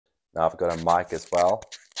Now I've got a mic as well.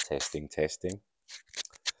 Testing, testing.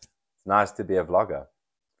 It's nice to be a vlogger.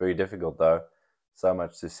 Very difficult though. So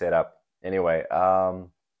much to set up. Anyway, okay,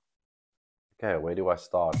 where do I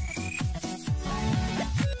start?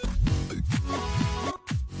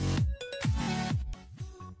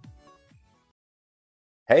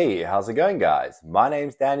 Hey, how's it going, guys? My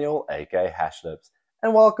name's Daniel, aka HashLips,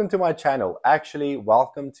 and welcome to my channel. Actually,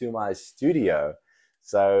 welcome to my studio.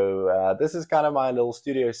 So this is kind of my little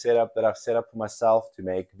studio setup that I've set up for myself to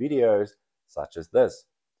make videos such as this.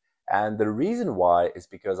 And the reason why is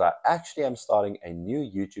because I actually am starting a new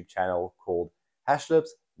YouTube channel called HashLips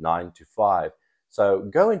 9 to 5. So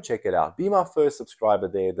go and check it out. Be my first subscriber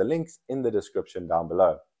there. The link's in the description down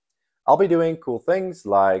below. I'll be doing cool things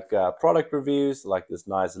like product reviews, like this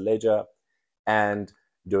nice ledger, and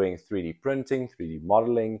doing 3D printing, 3D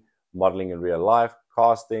modeling, modeling in real life,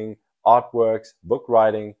 casting, artworks, book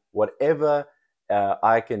writing, whatever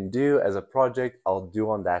I can do as a project, I'll do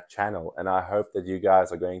on that channel. And I hope that you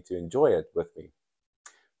guys are going to enjoy it with me.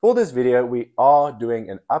 For this video, we are doing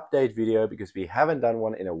an update video because we haven't done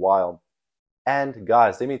one in a while. And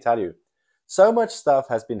guys, let me tell you, so much stuff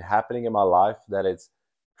has been happening in my life that it's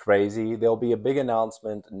crazy. There'll be a big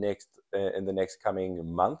announcement in the next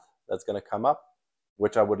coming month that's going to come up,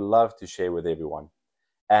 which I would love to share with everyone.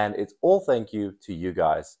 And it's all thank you to you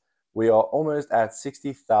guys. We are almost at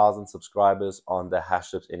 60,000 subscribers on the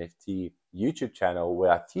HashLips NFT YouTube channel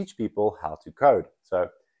where I teach people how to code. So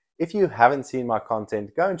if you haven't seen my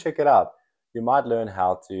content, go and check it out. You might learn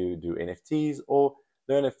how to do NFTs or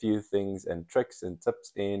learn a few things and tricks and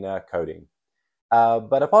tips in coding.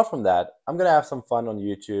 But apart from that, I'm going to have some fun on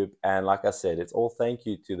YouTube. And like I said, it's all thank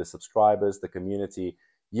you to the subscribers, the community,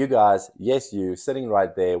 you guys, yes, you sitting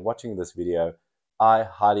right there watching this video. I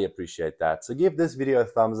highly appreciate that. So give this video a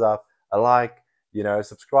thumbs up, a like,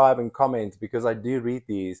 subscribe and comment because I do read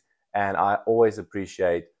these and I always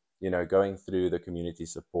appreciate, going through the community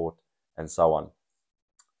support and so on.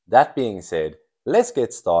 That being said, let's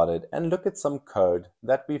get started and look at some code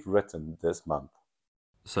that we've written this month.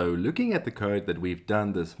 So looking at the code that we've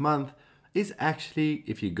done this month is actually,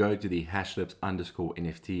 if you go to the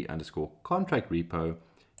hashlips_NFT_contract repo,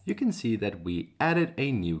 you can see that we added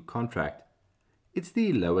a new contract. It's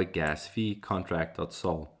the lower gas fee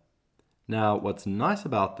contract.sol. Now, what's nice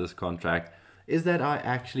about this contract is that I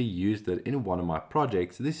actually used it in one of my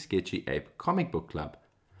projects, the Sketchy Ape Comic Book Club.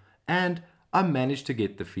 And I managed to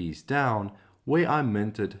get the fees down where I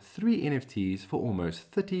minted 3 NFTs for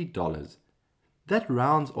almost $30. That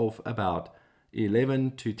rounds off about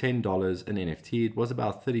 $11 to $10 an NFT. It was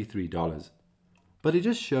about $33. But it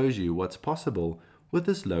just shows you what's possible with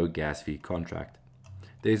this low gas fee contract.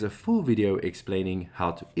 There's a full video explaining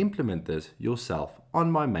how to implement this yourself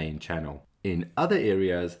on my main channel. In other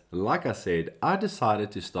areas, like I said, I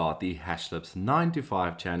decided to start the HashLips 9 to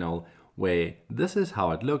 5 channel where this is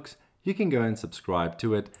how it looks. You can go and subscribe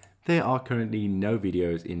to it. There are currently no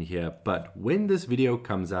videos in here, but when this video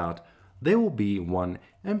comes out, there will be one,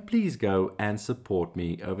 and please go and support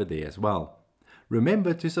me over there as well.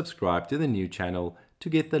 Remember to subscribe to the new channel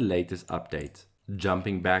to get the latest updates.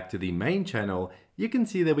 Jumping back to the main channel, you can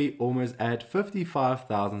see that we almost at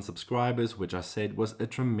 55,000 subscribers, which I said was a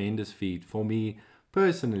tremendous feat for me.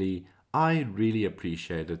 Personally, I really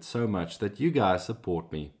appreciate it so much that you guys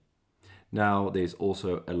support me. Now, there's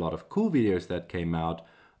also a lot of cool videos that came out.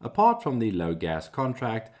 Apart from the low gas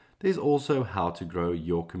contract, there's also how to grow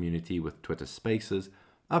your community with Twitter Spaces,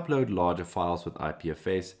 upload larger files with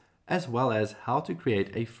IPFS, as well as how to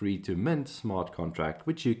create a free-to-mint smart contract,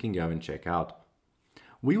 which you can go and check out.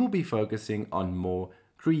 We will be focusing on more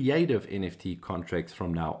creative NFT contracts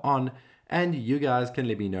from now on, and you guys can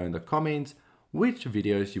let me know in the comments which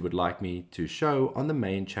videos you would like me to show on the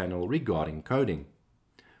main channel regarding coding.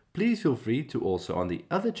 Please feel free to also on the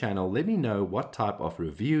other channel let me know what type of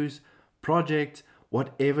reviews, projects,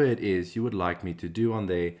 whatever it is you would like me to do on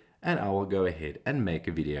there, and I will go ahead and make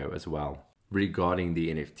a video as well. Regarding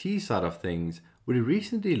the NFT side of things, we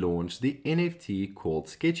recently launched the NFT called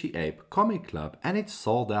Sketchy Ape Comic Club and it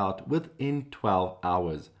sold out within 12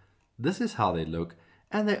 hours. This is how they look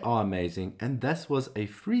and they are amazing, and this was a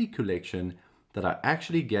free collection that I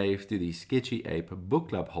actually gave to the Sketchy Ape Book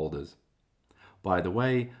Club holders. By the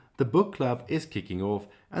way, the book club is kicking off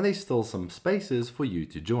and there's still some spaces for you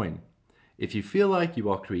to join. If you feel like you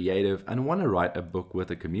are creative and want to write a book with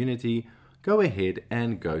a community, go ahead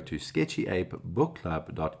and go to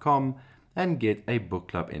sketchyapebookclub.com and get a book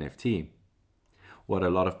club NFT. What a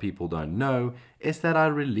lot of people don't know is that I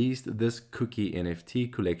released this cookie NFT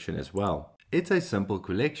collection as well. It's a simple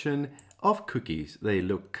collection of cookies. They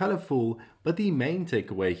look colorful, but the main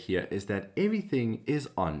takeaway here is that everything is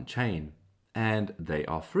on chain and they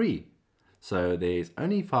are free. So there's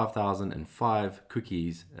only 5,005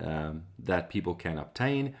 cookies that people can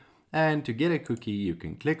obtain. And to get a cookie, you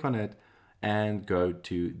can click on it and go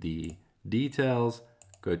to the details,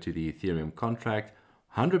 go to the Ethereum contract.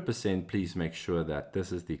 100% please make sure that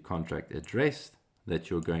this is the contract address that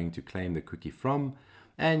you're going to claim the cookie from.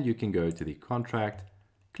 And you can go to the contract,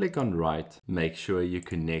 click on write, make sure you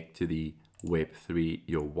connect to the Web3,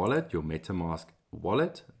 your wallet, your MetaMask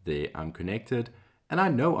wallet. There I'm connected. And I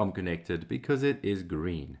know I'm connected because it is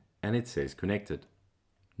green and it says connected.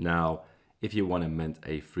 Now, if you want to mint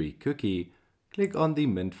a free cookie, click on the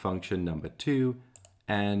mint function number 2,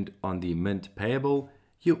 and on the mint payable,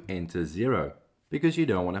 you enter 0 because you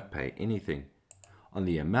don't want to pay anything. On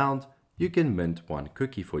the amount, you can mint 1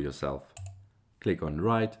 cookie for yourself. Click on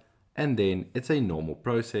write, and then it's a normal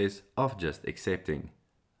process of just accepting.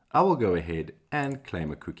 I will go ahead and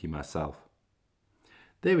claim a cookie myself.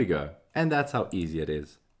 There we go, and that's how easy it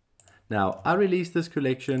is. Now, I released this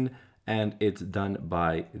collection and it's done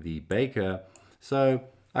by the baker, so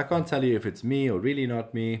I can't tell you if it's me or really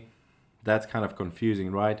not me. That's kind of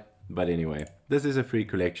confusing, right? But anyway, this is a free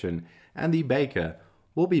collection and the baker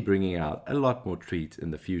will be bringing out a lot more treats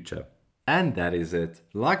in the future. And that is it.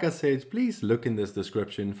 Like I said, please look in this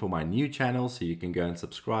description for my new channel so you can go and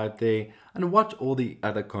subscribe there and watch all the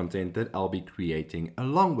other content that I'll be creating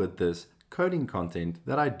along with this coding content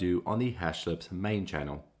that I do on the HashLips main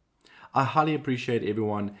channel. I highly appreciate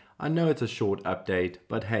everyone. I know it's a short update,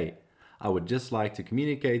 but hey, I would just like to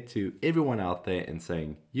communicate to everyone out there and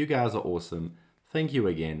saying, you guys are awesome. Thank you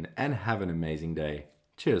again and have an amazing day.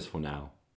 Cheers for now.